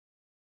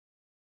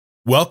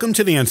Welcome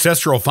to the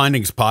Ancestral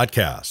Findings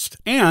Podcast,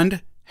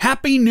 and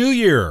Happy New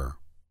Year!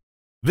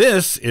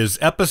 This is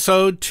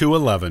episode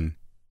 211.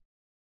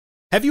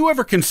 Have you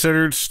ever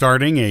considered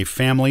starting a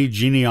family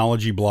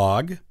genealogy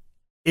blog?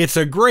 It's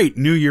a great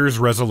New Year's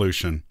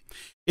resolution.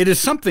 It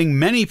is something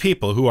many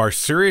people who are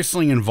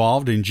seriously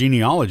involved in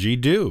genealogy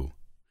do.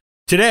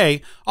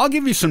 Today, I'll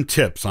give you some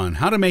tips on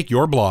how to make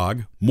your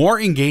blog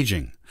more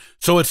engaging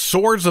so it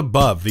soars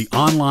above the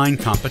online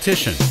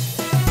competition.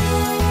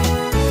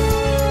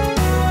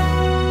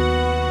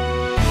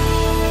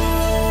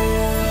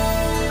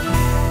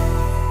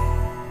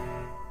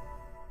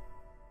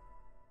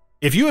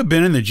 If you have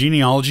been in the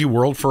genealogy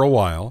world for a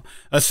while,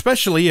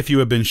 especially if you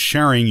have been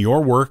sharing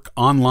your work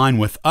online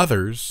with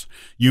others,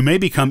 you may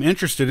become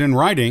interested in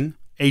writing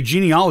a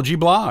genealogy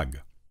blog.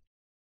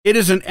 It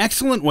is an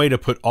excellent way to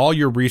put all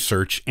your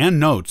research and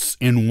notes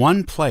in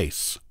one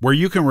place where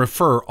you can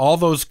refer all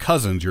those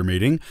cousins you're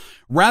meeting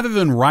rather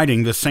than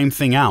writing the same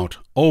thing out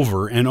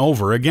over and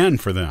over again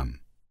for them.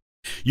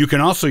 You can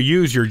also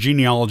use your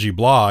genealogy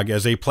blog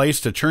as a place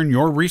to turn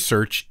your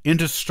research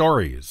into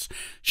stories,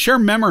 share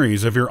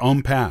memories of your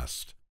own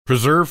past,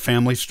 preserve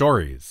family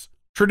stories,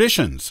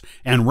 traditions,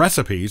 and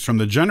recipes from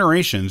the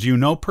generations you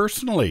know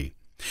personally,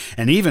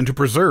 and even to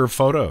preserve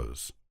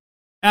photos.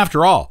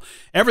 After all,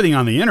 everything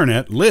on the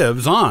internet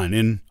lives on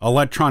in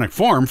electronic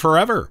form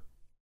forever.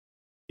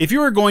 If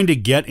you are going to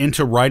get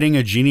into writing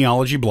a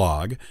genealogy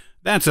blog,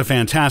 that's a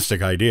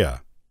fantastic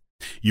idea.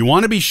 You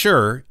want to be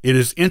sure it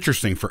is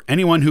interesting for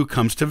anyone who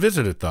comes to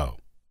visit it, though.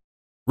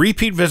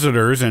 Repeat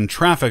visitors and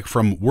traffic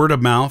from word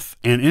of mouth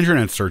and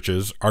internet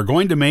searches are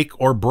going to make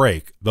or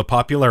break the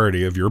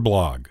popularity of your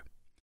blog.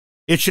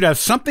 It should have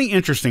something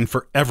interesting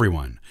for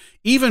everyone,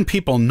 even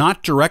people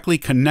not directly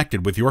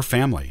connected with your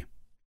family.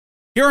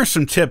 Here are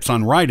some tips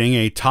on writing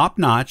a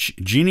top-notch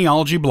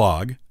genealogy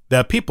blog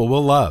that people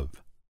will love.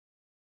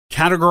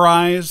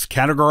 Categorize,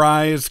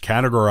 categorize,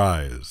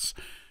 categorize.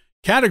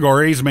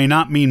 Categories may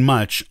not mean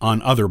much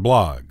on other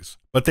blogs,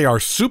 but they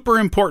are super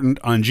important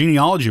on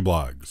genealogy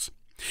blogs.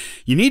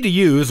 You need to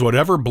use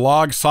whatever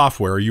blog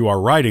software you are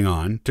writing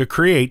on to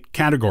create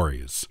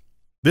categories.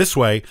 This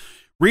way,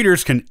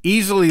 readers can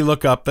easily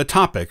look up the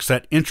topics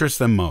that interest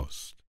them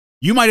most.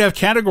 You might have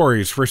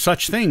categories for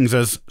such things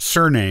as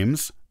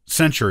surnames,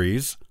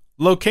 centuries,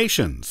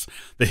 locations,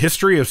 the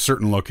history of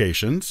certain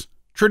locations,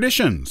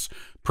 traditions,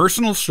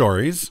 personal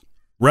stories,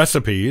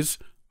 recipes,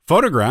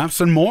 photographs,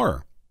 and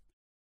more.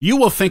 You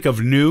will think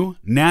of new,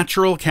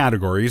 natural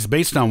categories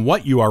based on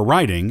what you are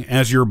writing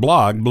as your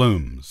blog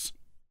blooms.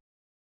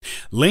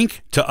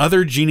 Link to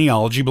other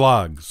genealogy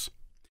blogs.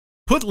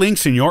 Put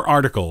links in your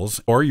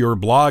articles or your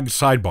blog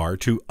sidebar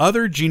to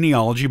other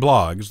genealogy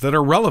blogs that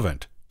are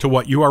relevant to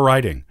what you are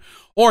writing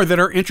or that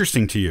are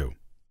interesting to you.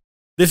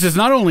 This is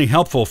not only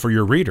helpful for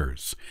your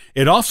readers,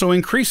 it also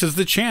increases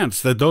the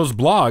chance that those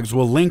blogs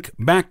will link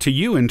back to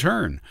you in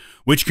turn,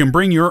 which can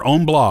bring your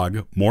own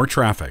blog more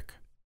traffic.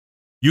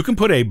 You can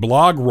put a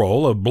blog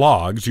roll of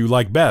blogs you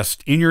like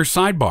best in your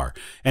sidebar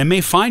and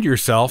may find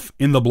yourself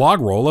in the blog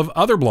roll of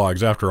other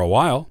blogs after a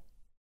while.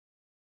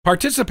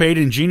 Participate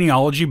in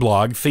genealogy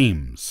blog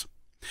themes.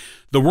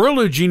 The world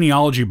of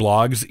genealogy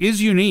blogs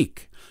is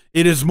unique.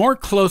 It is more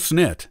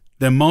close-knit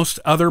than most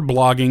other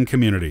blogging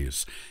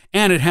communities,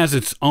 and it has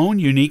its own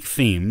unique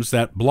themes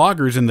that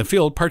bloggers in the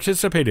field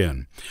participate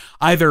in,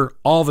 either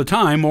all the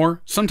time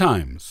or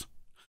sometimes.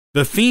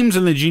 The themes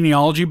in the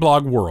genealogy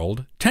blog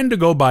world tend to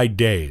go by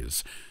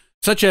days,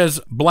 such as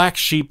Black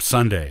Sheep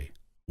Sunday,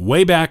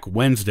 Wayback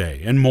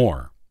Wednesday, and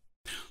more.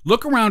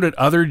 Look around at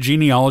other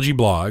genealogy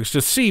blogs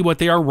to see what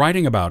they are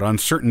writing about on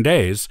certain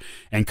days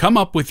and come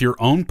up with your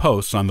own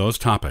posts on those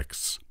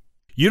topics.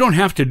 You don't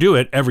have to do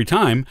it every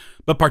time,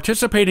 but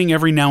participating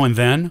every now and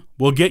then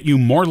will get you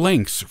more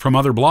links from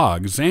other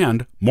blogs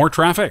and more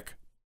traffic.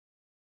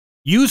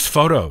 Use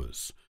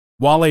photos.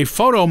 While a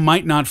photo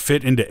might not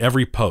fit into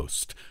every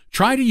post,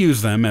 try to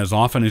use them as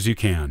often as you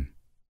can.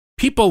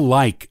 People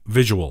like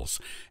visuals,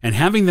 and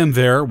having them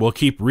there will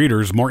keep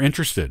readers more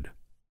interested.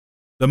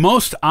 The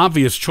most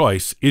obvious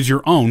choice is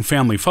your own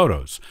family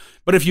photos,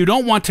 but if you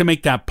don't want to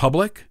make that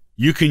public,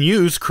 you can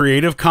use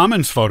Creative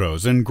Commons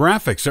photos and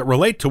graphics that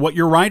relate to what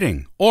you're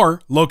writing,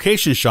 or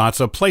location shots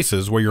of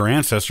places where your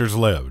ancestors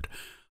lived,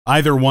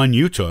 either one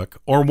you took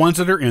or ones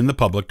that are in the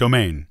public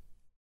domain.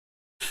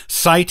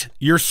 Cite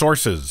your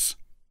sources.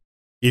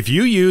 If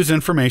you use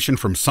information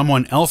from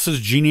someone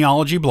else's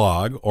genealogy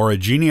blog or a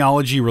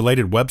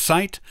genealogy-related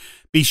website,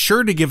 be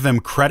sure to give them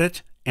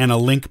credit and a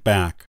link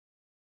back.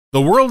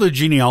 The world of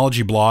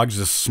genealogy blogs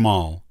is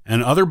small,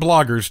 and other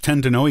bloggers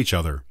tend to know each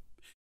other.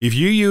 If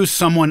you use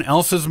someone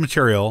else's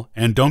material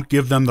and don't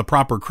give them the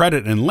proper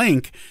credit and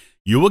link,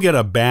 you will get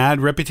a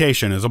bad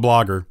reputation as a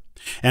blogger,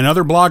 and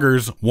other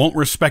bloggers won't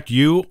respect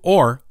you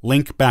or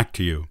link back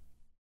to you.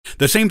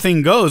 The same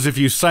thing goes if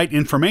you cite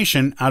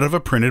information out of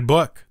a printed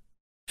book.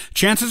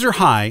 Chances are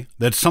high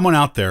that someone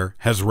out there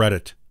has read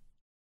it.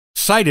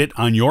 Cite it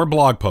on your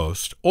blog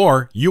post,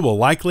 or you will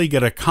likely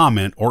get a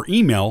comment or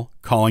email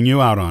calling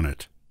you out on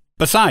it.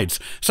 Besides,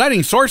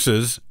 citing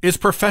sources is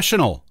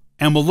professional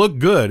and will look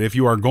good if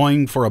you are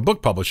going for a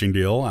book publishing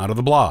deal out of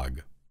the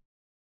blog.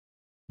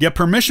 Get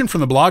permission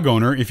from the blog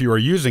owner if you are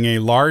using a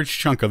large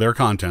chunk of their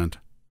content.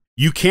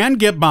 You can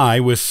get by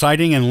with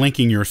citing and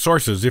linking your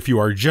sources if you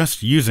are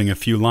just using a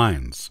few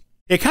lines.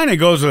 It kind of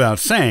goes without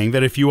saying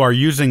that if you are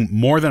using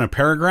more than a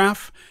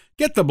paragraph,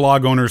 get the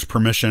blog owner's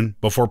permission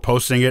before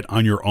posting it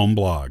on your own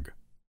blog.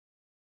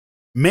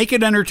 Make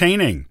it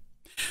entertaining.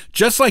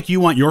 Just like you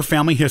want your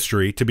family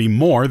history to be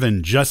more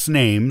than just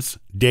names,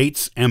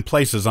 dates, and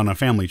places on a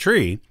family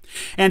tree,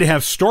 and to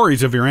have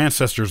stories of your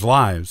ancestors'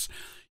 lives,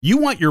 you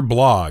want your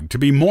blog to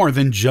be more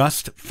than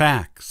just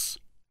facts.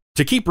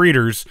 To keep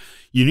readers,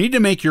 you need to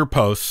make your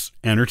posts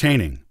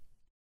entertaining.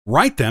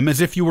 Write them as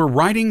if you were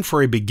writing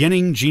for a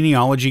beginning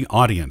genealogy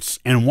audience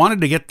and wanted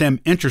to get them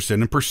interested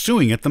in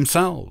pursuing it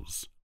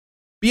themselves.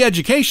 Be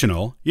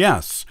educational,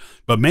 yes,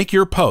 but make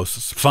your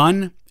posts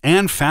fun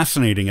and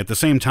fascinating at the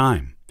same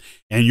time,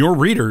 and your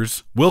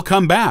readers will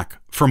come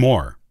back for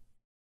more.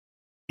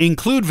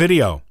 Include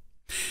video.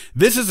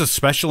 This is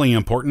especially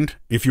important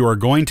if you are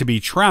going to be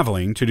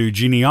traveling to do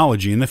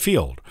genealogy in the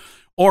field,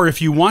 or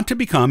if you want to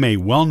become a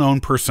well-known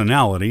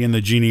personality in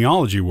the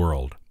genealogy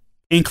world.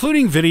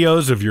 Including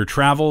videos of your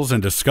travels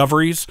and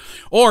discoveries,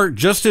 or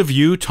just of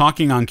you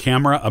talking on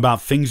camera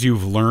about things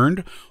you've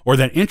learned or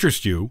that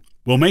interest you,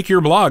 will make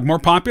your blog more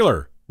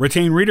popular,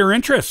 retain reader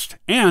interest,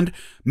 and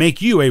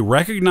make you a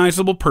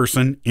recognizable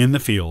person in the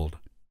field.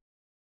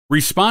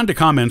 Respond to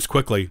comments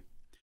quickly.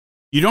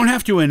 You don't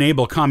have to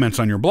enable comments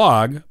on your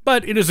blog,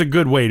 but it is a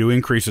good way to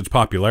increase its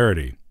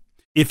popularity.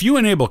 If you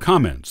enable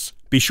comments,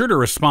 be sure to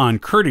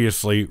respond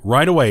courteously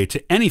right away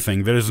to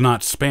anything that is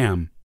not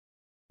spam.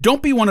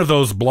 Don't be one of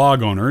those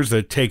blog owners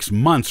that takes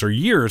months or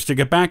years to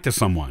get back to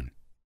someone.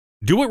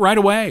 Do it right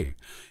away,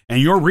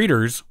 and your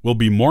readers will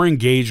be more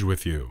engaged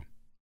with you.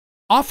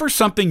 Offer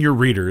something your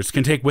readers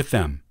can take with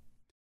them.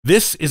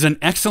 This is an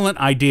excellent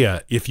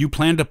idea if you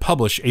plan to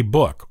publish a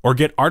book or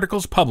get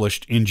articles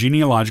published in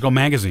genealogical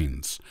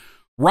magazines.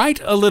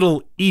 Write a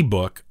little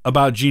ebook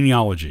about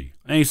genealogy,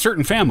 a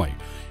certain family,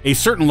 a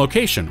certain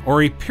location,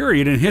 or a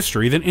period in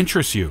history that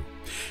interests you,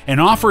 and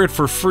offer it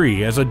for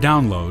free as a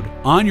download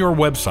on your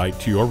website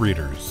to your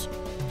readers.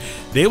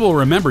 They will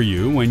remember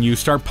you when you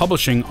start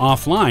publishing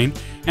offline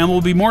and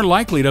will be more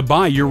likely to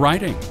buy your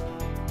writing.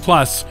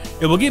 Plus,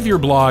 it will give your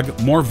blog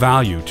more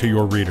value to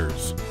your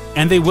readers,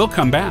 and they will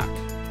come back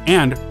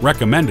and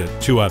recommend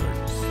it to others.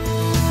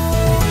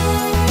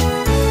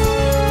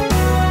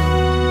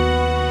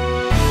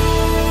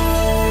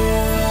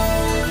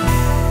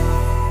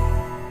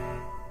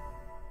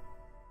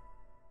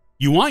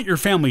 You want your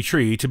family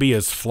tree to be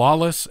as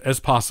flawless as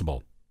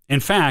possible.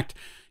 In fact,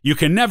 you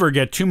can never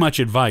get too much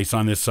advice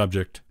on this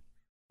subject.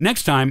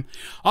 Next time,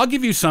 I'll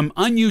give you some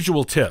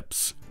unusual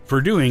tips for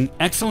doing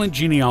excellent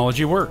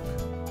genealogy work.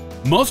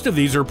 Most of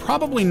these are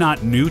probably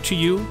not new to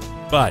you,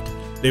 but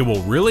they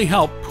will really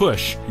help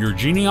push your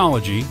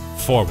genealogy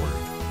forward.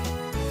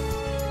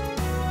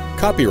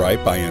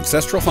 Copyright by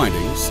Ancestral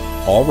Findings,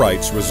 all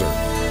rights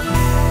reserved.